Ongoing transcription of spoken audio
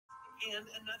and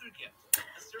another gift.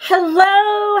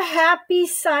 Hello, happy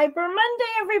Cyber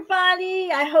Monday, everybody.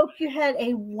 I hope you had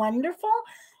a wonderful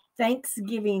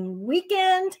Thanksgiving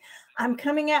weekend. I'm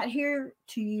coming out here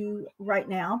to you right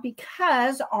now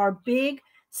because our big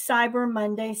Cyber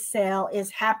Monday sale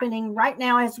is happening right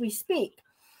now as we speak.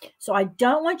 So I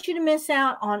don't want you to miss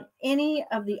out on any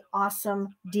of the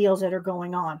awesome deals that are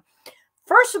going on.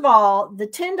 First of all, the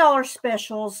 $10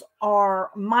 specials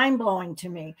are mind-blowing to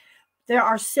me. There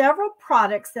are several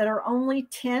products that are only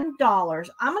 $10.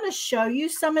 I'm going to show you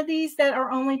some of these that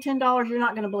are only $10. You're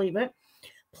not going to believe it.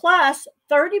 Plus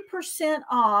 30%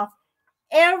 off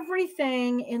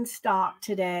everything in stock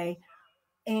today,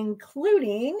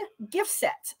 including gift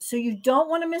sets. So you don't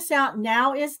want to miss out.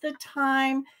 Now is the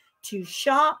time to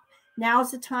shop. Now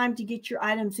is the time to get your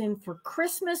items in for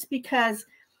Christmas because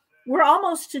we're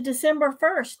almost to December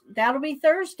 1st. That'll be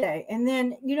Thursday. And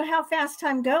then you know how fast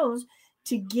time goes.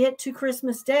 To get to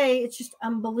Christmas Day, it's just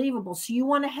unbelievable. So you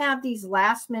want to have these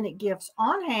last minute gifts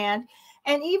on hand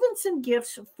and even some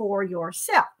gifts for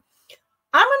yourself.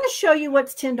 I'm going to show you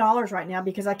what's $10 right now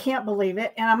because I can't believe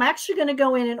it. And I'm actually going to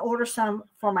go in and order some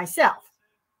for myself.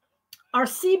 Our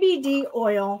CBD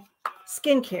oil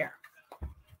skincare.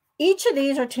 Each of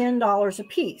these are $10 a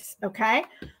piece, okay?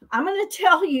 I'm going to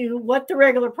tell you what the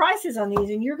regular price is on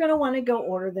these, and you're going to want to go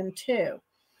order them too.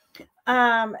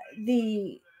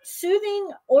 The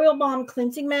Soothing Oil Balm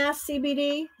Cleansing Mask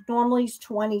CBD normally is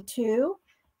 $22,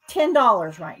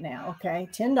 $10 right now, okay?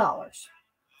 $10.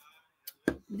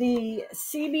 The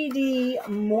CBD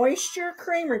Moisture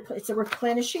Cream, it's a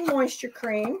replenishing moisture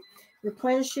cream,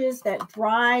 replenishes that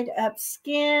dried up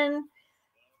skin.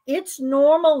 It's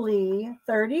normally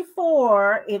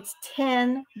 $34. It's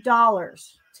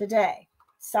 $10 today,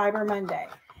 Cyber Monday.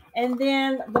 And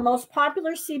then the most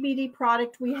popular CBD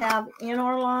product we have in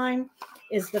our line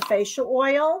is the facial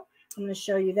oil. I'm going to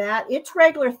show you that. It's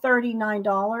regular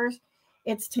 $39.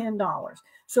 It's $10.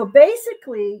 So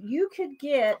basically, you could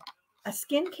get a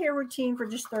skincare routine for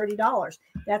just $30.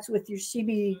 That's with your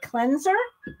CBD cleanser,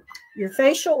 your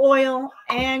facial oil,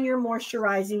 and your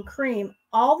moisturizing cream.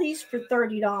 All these for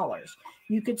 $30.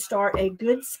 You could start a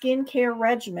good skincare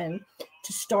regimen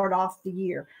to start off the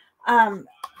year.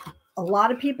 A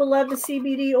lot of people love the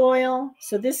CBD oil.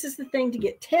 So this is the thing to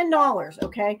get $10,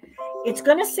 okay? It's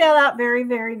going to sell out very,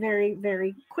 very, very,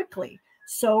 very quickly.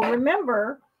 So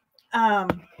remember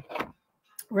to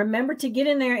get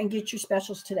in there and get your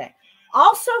specials today.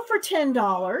 Also for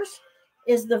 $10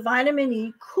 is the Vitamin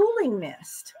E Cooling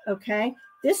Mist, okay?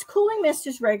 This cooling mist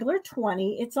is regular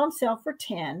 $20. It's on sale for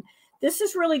 $10. This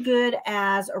is really good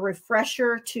as a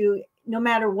refresher to no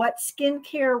matter what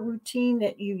skincare routine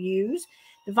that you use.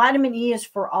 The vitamin E is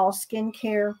for all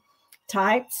skincare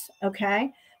types,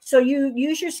 okay? So you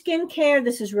use your skincare.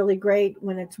 This is really great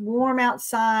when it's warm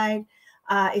outside.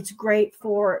 It's great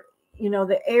for, you know,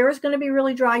 the air is going to be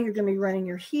really dry. You're going to be running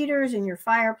your heaters and your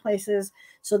fireplaces.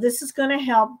 So this is going to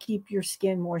help keep your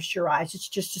skin moisturized. It's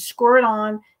just to squirt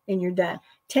on and you're done.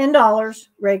 $10,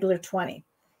 regular $20.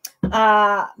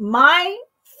 My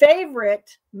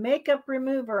favorite makeup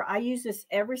remover, I use this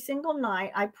every single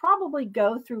night. I probably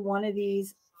go through one of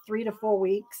these every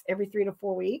 3 to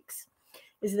 4 weeks,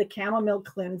 is the Chamomile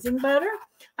Cleansing Butter.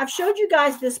 I've showed you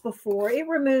guys this before. It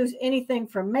removes anything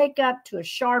from makeup to a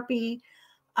Sharpie.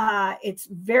 It's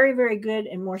very, very good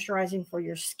and moisturizing for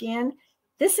your skin.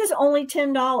 This is only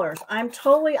 $10.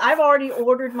 I've already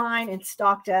ordered mine and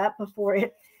stocked up before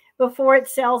it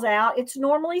sells out. It's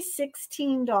normally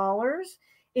 $16.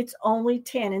 It's only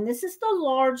 $10. And this is the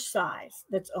large size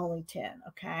that's only $10.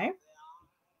 Okay.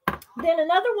 Then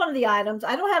another one of the items,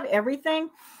 I don't have everything,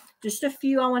 just a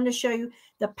few I wanted to show you.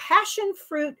 The Passion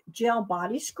Fruit Gel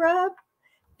Body Scrub.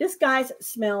 This, guys,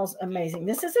 smells amazing.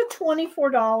 This is a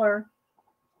 $24.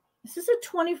 This is a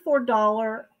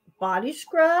 $24 body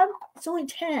scrub. It's only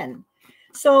 $10.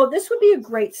 So this would be a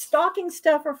great stocking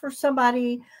stuffer for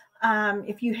somebody.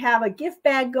 If you have a gift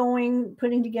bag going,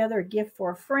 putting together a gift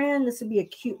for a friend, this would be a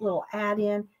cute little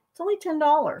add-in. It's only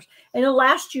 $10. And it'll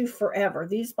last you forever.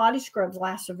 These body scrubs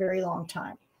last a very long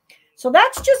time. So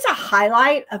that's just a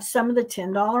highlight of some of the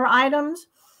 $10 items.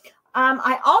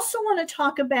 I also want to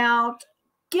talk about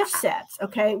gift sets.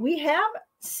 Okay, we have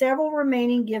several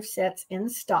remaining gift sets in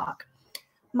stock.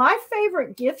 My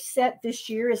favorite gift set this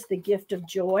year is the Gift of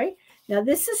Joy. Now,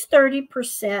 this is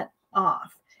 30%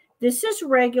 off. This is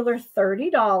regular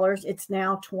 $30. It's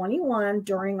now $21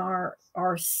 during our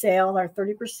sale, our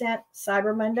 30%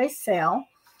 Cyber Monday sale.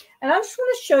 And I just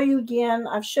want to show you again.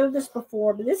 I've showed this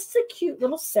before, but this is a cute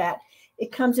little set.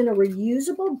 It comes in a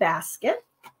reusable basket.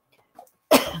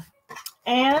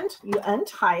 And you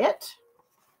untie it.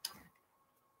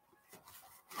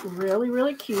 Really,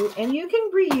 really cute. And you can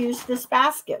reuse this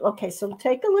basket. Okay, so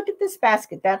take a look at this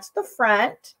basket. That's the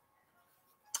front.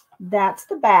 That's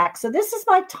the back. So this is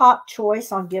my top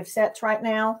choice on gift sets right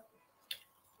now.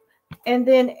 And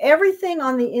then everything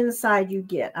on the inside you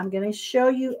get. I'm going to show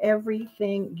you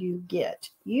everything you get.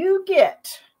 You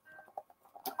get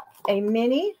a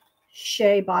mini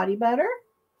Shea body butter.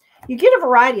 You get a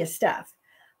variety of stuff.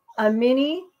 A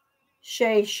mini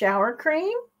Shea shower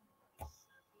cream.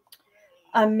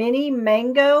 A mini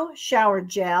mango shower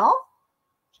gel.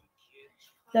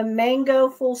 The mango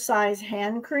full-size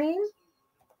hand cream.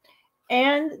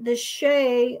 And the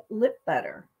Shea lip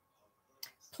butter.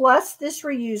 Plus this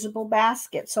reusable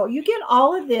basket. So you get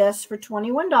all of this for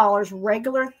 $21,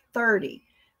 regular $30.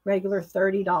 Regular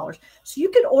 $30. So you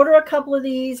could order a couple of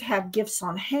these, have gifts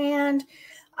on hand.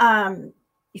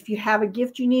 If you have a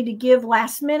gift you need to give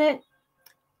last minute,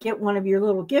 get one of your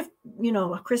little gift,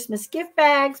 Christmas gift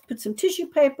bags, put some tissue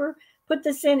paper, put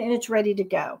this in, and it's ready to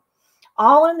go.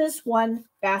 All in this one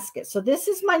basket. So this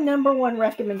is my #1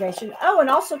 recommendation. Oh, and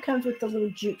also comes with the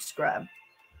little jute scrub.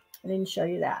 I didn't show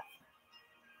you that.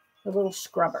 The little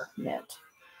scrubber mitt.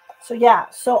 So yeah,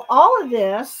 so all of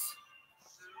this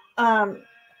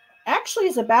actually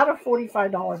is about a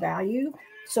 $45 value.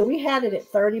 So we had it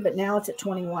at $30, but now it's at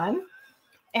 $21.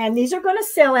 And these are going to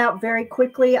sell out very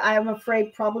quickly. I am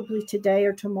afraid probably today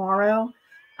or tomorrow.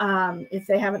 If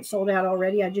they haven't sold out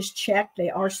already, I just checked. They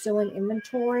are still in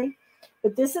inventory.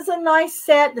 But this is a nice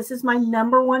set. This is my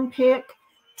 #1 pick.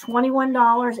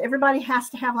 $21. Everybody has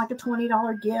to have like a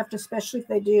 $20 gift, especially if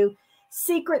they do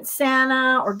Secret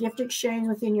Santa or gift exchange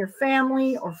within your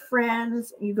family or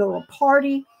friends. You go to a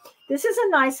party. This is a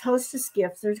nice hostess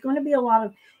gift. There's going to be a lot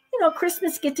of,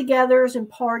 Christmas get-togethers and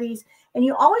parties, and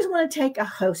you always want to take a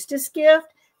hostess gift.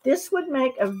 This would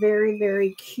make a very,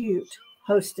 very cute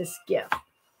hostess gift.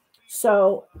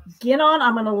 So get on.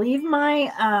 I'm going to leave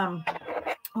my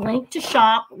link to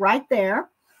shop right there.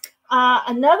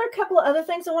 Another couple of other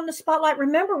things I want to spotlight.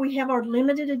 Remember, we have our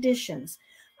limited editions.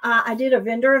 I did a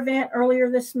vendor event earlier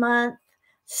this month,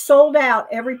 sold out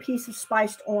every piece of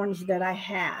spiced orange that I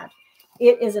had.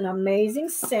 It is an amazing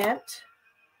scent.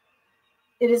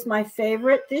 It is my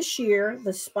favorite this year,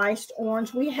 the spiced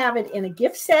orange. We have it in a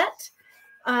gift set,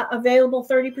 available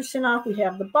 30% off. We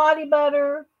have the body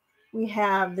butter. We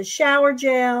have the shower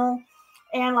gel.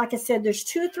 And like I said, there's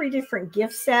 2 or 3 different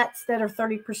gift sets that are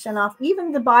 30% off.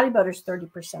 Even the body butter is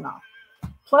 30% off.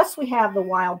 Plus, we have the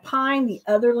Wild Pine, the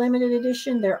other limited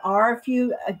edition. There are a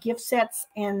few gift sets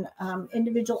and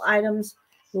individual items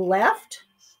left.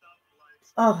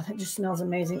 Oh, that just smells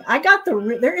amazing. I got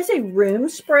there is a room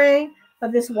spray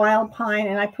of this Wild Pine,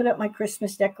 and I put up my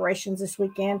Christmas decorations this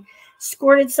weekend.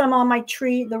 Squirted some on my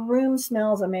tree. The room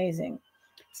smells amazing.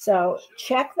 So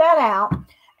check that out.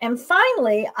 And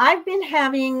finally, I've been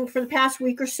having, for the past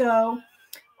week or so,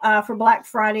 for Black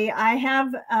Friday, I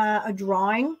have a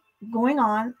drawing going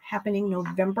on happening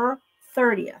November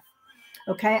 30th.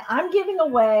 Okay, I'm giving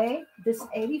away this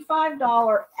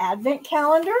 $85 advent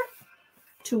calendar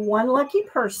to one lucky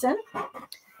person.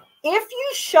 If you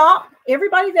shop,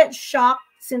 everybody that shopped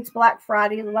since Black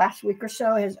Friday the last week or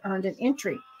so has earned an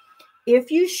entry. If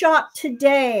you shop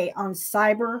today on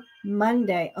Cyber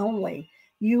Monday only,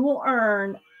 you will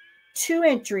earn 2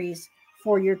 entries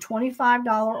for your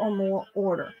 $25 or more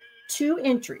order. 2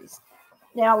 entries.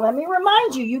 Now, let me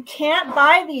remind you, you can't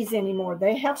buy these anymore.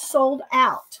 They have sold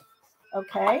out.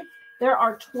 Okay? There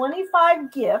are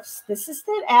 25 gifts. This is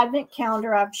the advent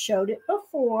calendar. I've showed it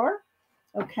before.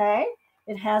 Okay?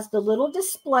 It has the little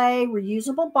display,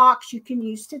 reusable box you can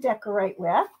use to decorate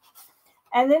with.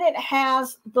 And then it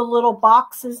has the little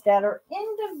boxes that are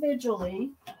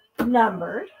individually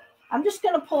numbered. I'm just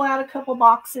going to pull out a couple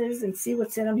boxes and see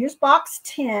what's in them. Here's box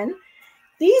 10.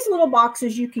 These little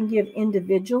boxes you can give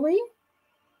individually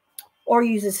or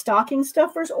use as stocking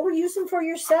stuffers or use them for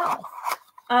yourself.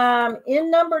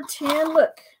 In number 10,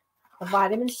 look, a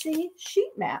vitamin C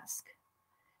sheet mask.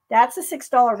 That's a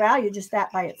 $6 value, just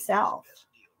that by itself.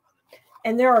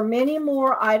 And there are many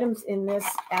more items in this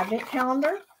advent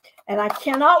calendar. And I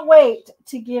cannot wait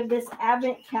to give this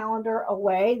advent calendar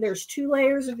away. There's 2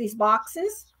 layers of these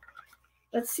boxes.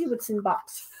 Let's see what's in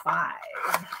box 5.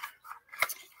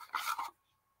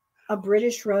 A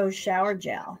British Rose shower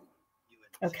gel.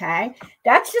 Okay.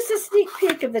 That's just a sneak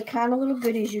peek of the kind of little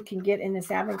goodies you can get in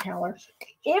this advent calendar.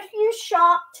 If you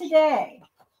shop today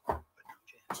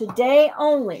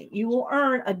only, you will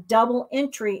earn a double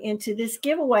entry into this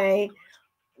giveaway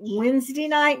Wednesday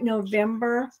night,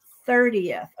 November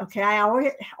 30th. Okay. I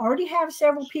already have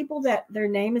several people that their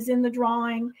name is in the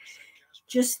drawing.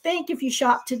 Just think, if you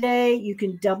shop today, you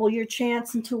can double your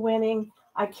chance into winning.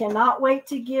 I cannot wait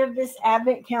to give this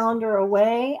advent calendar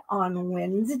away on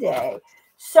Wednesday.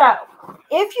 So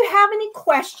if you have any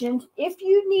questions, if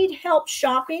you need help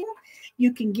shopping,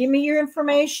 you can give me your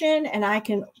information and I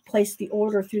can place the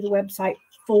order through the website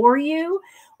for you,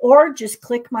 or just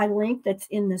click my link that's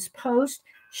in this post.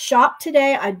 Shop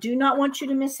today. I do not want you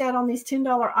to miss out on these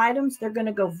 $10 items. They're going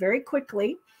to go very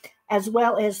quickly, as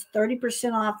well as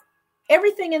 30% off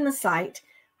everything in the site: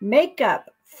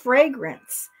 makeup,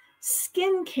 fragrance,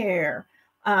 skincare,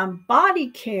 body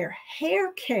care,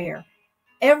 hair care,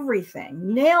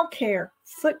 everything, nail care,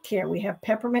 foot care. We have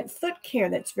peppermint foot care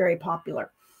that's very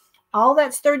popular. All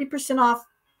that's 30% off,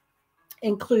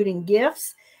 including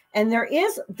gifts. And there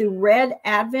is the red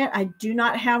Advent. I do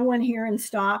not have one here in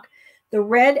stock. The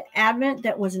red Advent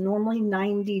that was normally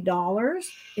 $90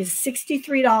 is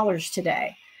 $63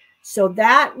 today. So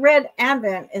that red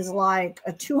Advent is like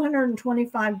a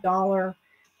 $225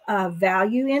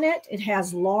 value in it. It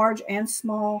has large and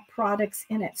small products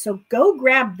in it. So go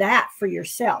grab that for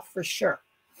yourself for sure.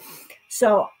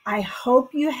 So I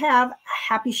hope you have a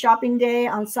happy shopping day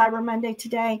on Cyber Monday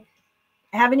today.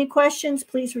 Have any questions,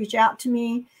 please reach out to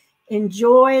me.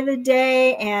 Enjoy the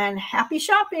day and happy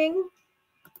shopping.